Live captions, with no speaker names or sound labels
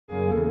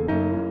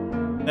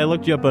I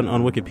looked you up on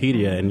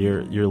Wikipedia, and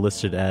you're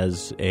listed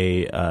as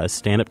a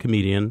stand-up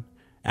comedian,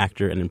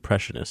 actor, and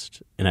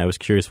impressionist. And I was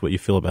curious what you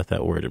feel about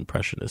that word,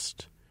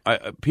 impressionist.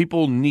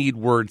 People need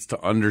words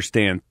to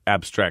understand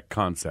abstract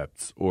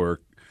concepts or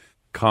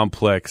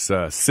complex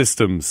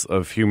systems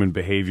of human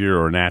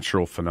behavior or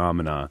natural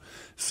phenomena.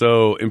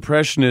 So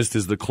impressionist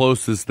is the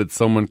closest that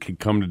someone can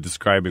come to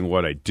describing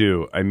what I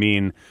do. I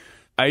mean,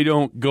 I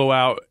don't go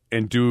out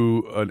and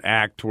do an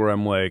act where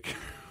I'm like,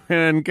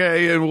 and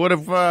what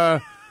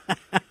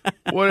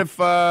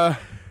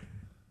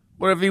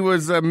if he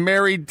was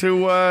married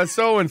to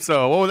so and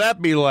so? What would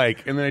that be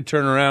like? And then I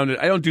turn around and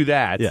I don't do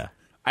that. Yeah.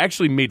 I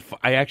actually made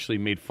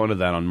fun of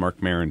that on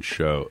Mark Maron's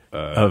show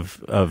of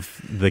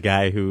the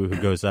guy who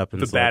goes up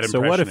and the bad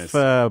so what if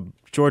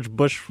George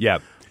Bush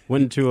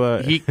went to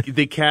a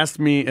they cast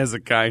me as a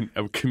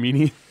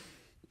comedian.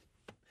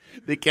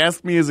 They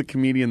cast me as a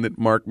comedian that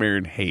Mark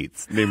Maron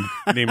hates, named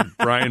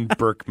Brian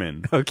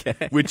Berkman. Okay,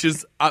 which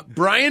is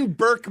Brian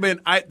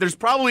Berkman. There's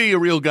probably a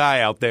real guy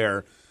out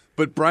there,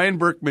 but Brian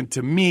Berkman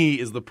to me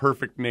is the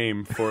perfect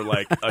name for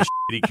like a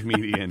shitty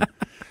comedian.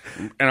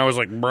 And I was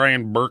like,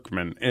 Brian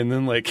Berkman. And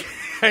then like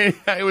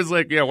I was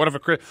like, yeah, what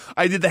if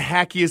I did the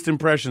hackiest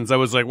impressions. I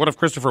was like, what if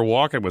Christopher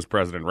Walken was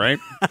president, right?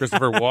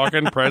 Christopher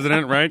Walken,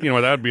 president, right? You know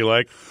what that would be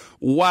like?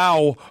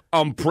 Wow,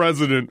 I'm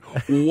president.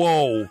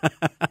 Whoa.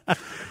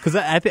 Because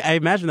I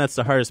imagine that's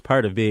the hardest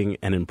part of being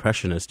an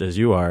impressionist, as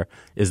you are,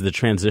 is the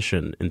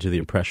transition into the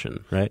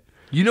impression, right?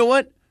 You know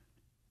what?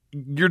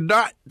 You're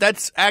not.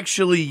 That's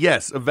actually,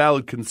 yes, a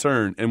valid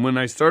concern. And when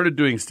I started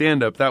doing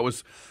stand-up, that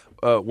was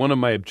one of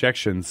my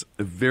objections.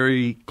 A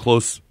very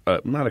close,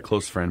 not a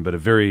close friend, but a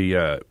very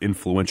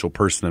influential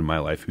person in my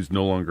life who's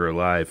no longer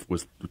alive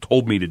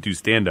told me to do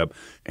stand-up.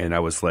 And I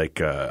was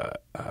like, I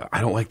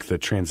don't like the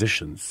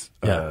transitions.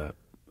 Yeah.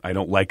 I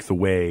don't like the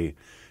way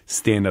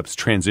stand-ups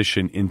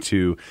transition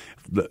into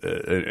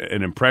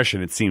an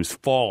impression. It seems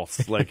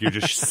false, like you're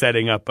just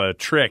setting up a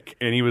trick.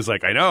 And he was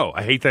like, I know,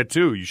 I hate that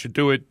too. You should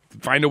do it.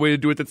 Find a way to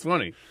do it that's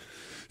funny.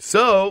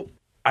 So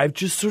I've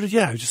just sort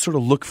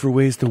of look for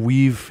ways to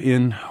weave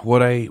in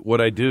what I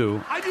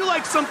do. I do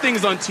like some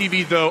things on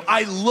TV, though.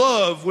 I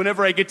love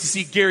whenever I get to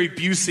see Gary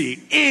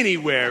Busey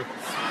anywhere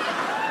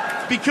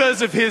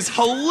because of his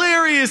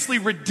hilariously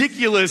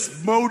ridiculous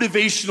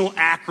motivational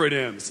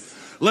acronyms.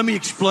 Let me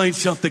explain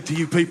something to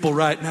you people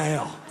right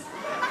now.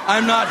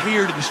 I'm not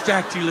here to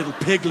distract you little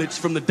piglets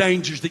from the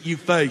dangers that you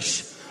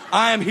face.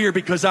 I am here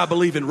because I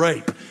believe in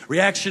rape,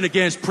 reaction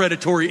against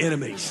predatory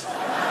enemies.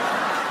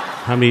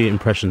 How many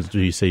impressions do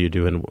you say you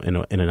do in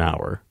an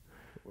hour?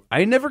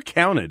 I never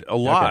counted. A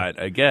lot,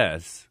 okay. I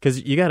guess.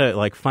 Because you got to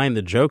like find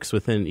the jokes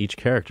within each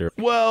character.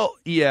 Well,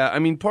 yeah. I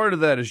mean, part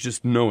of that is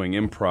just knowing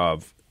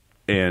improv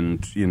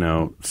and, you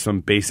know,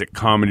 some basic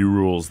comedy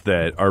rules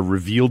that are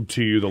revealed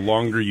to you the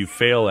longer you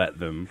fail at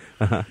them.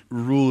 Uh-huh.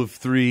 Rule of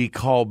three,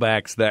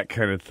 callbacks, that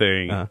kind of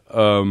thing.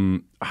 Uh-huh.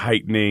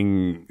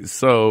 Heightening.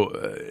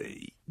 So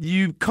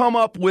you come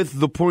up with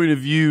the point of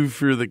view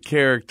for the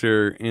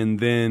character, and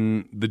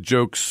then the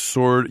jokes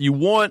you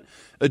want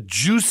a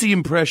juicy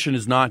impression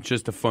is not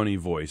just a funny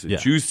voice. A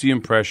juicy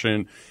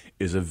impression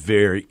is a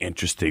very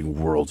interesting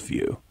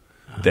worldview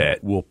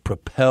that will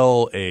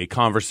propel a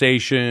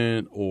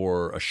conversation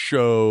or a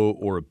show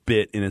or a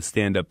bit in a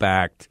stand-up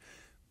act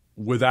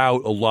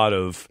without a lot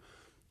of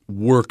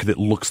work that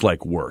looks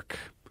like work.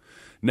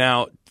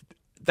 Now,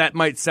 that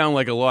might sound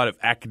like a lot of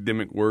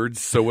academic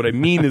words. So what I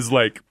mean is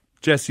like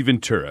Jesse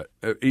Ventura.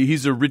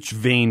 He's a rich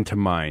vein to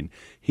mine.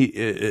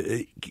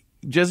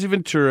 Jesse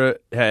Ventura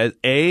has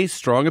A,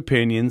 strong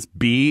opinions,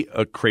 B,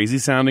 a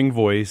crazy-sounding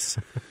voice,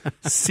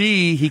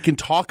 C, he can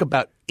talk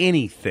about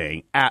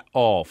anything at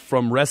all,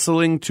 from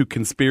wrestling to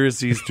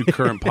conspiracies to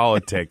current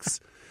politics.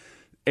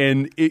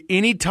 And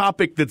any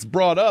topic that's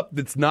brought up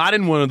that's not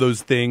in one of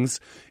those things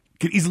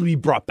could easily be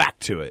brought back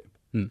to it.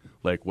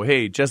 Like, well,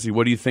 hey, Jesse,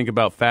 what do you think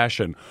about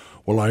fashion?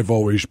 Well, I've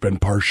always been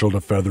partial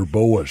to feather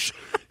boas.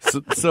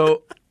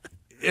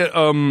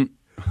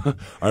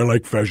 I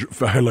like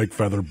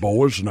feather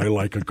boas, and I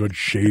like a good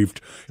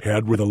shaved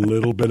head with a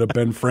little bit of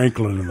Ben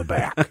Franklin in the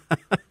back.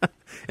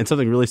 And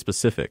something really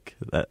specific.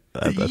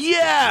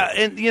 Yeah,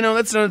 and you know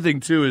that's another thing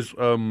too is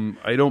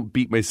I don't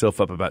beat myself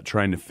up about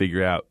trying to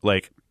figure out.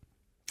 Like,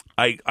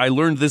 I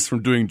learned this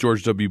from doing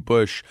George W.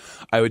 Bush.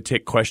 I would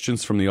take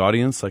questions from the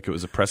audience like it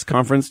was a press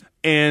conference,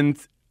 and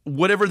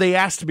whatever they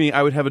asked me,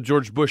 I would have a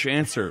George Bush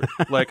answer.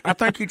 Like, I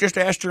think you just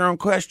asked your own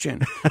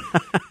question.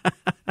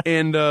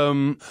 And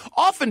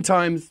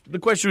oftentimes the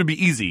question would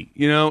be easy.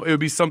 You know, it would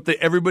be something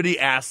everybody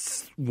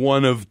asks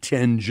one of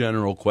 10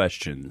 general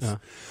questions.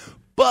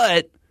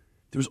 But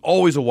there was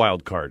always a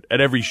wild card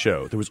at every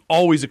show. There was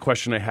always a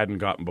question I hadn't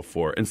gotten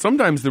before. And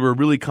sometimes there were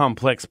really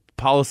complex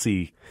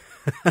policy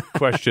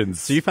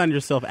questions. So you found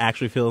yourself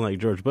actually feeling like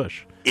George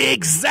Bush.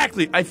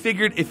 Exactly. I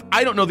figured if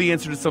I don't know the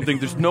answer to something,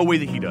 there's no way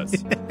that he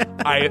does.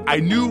 I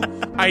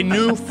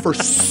knew for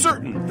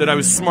certain that I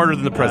was smarter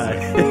than the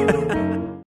president.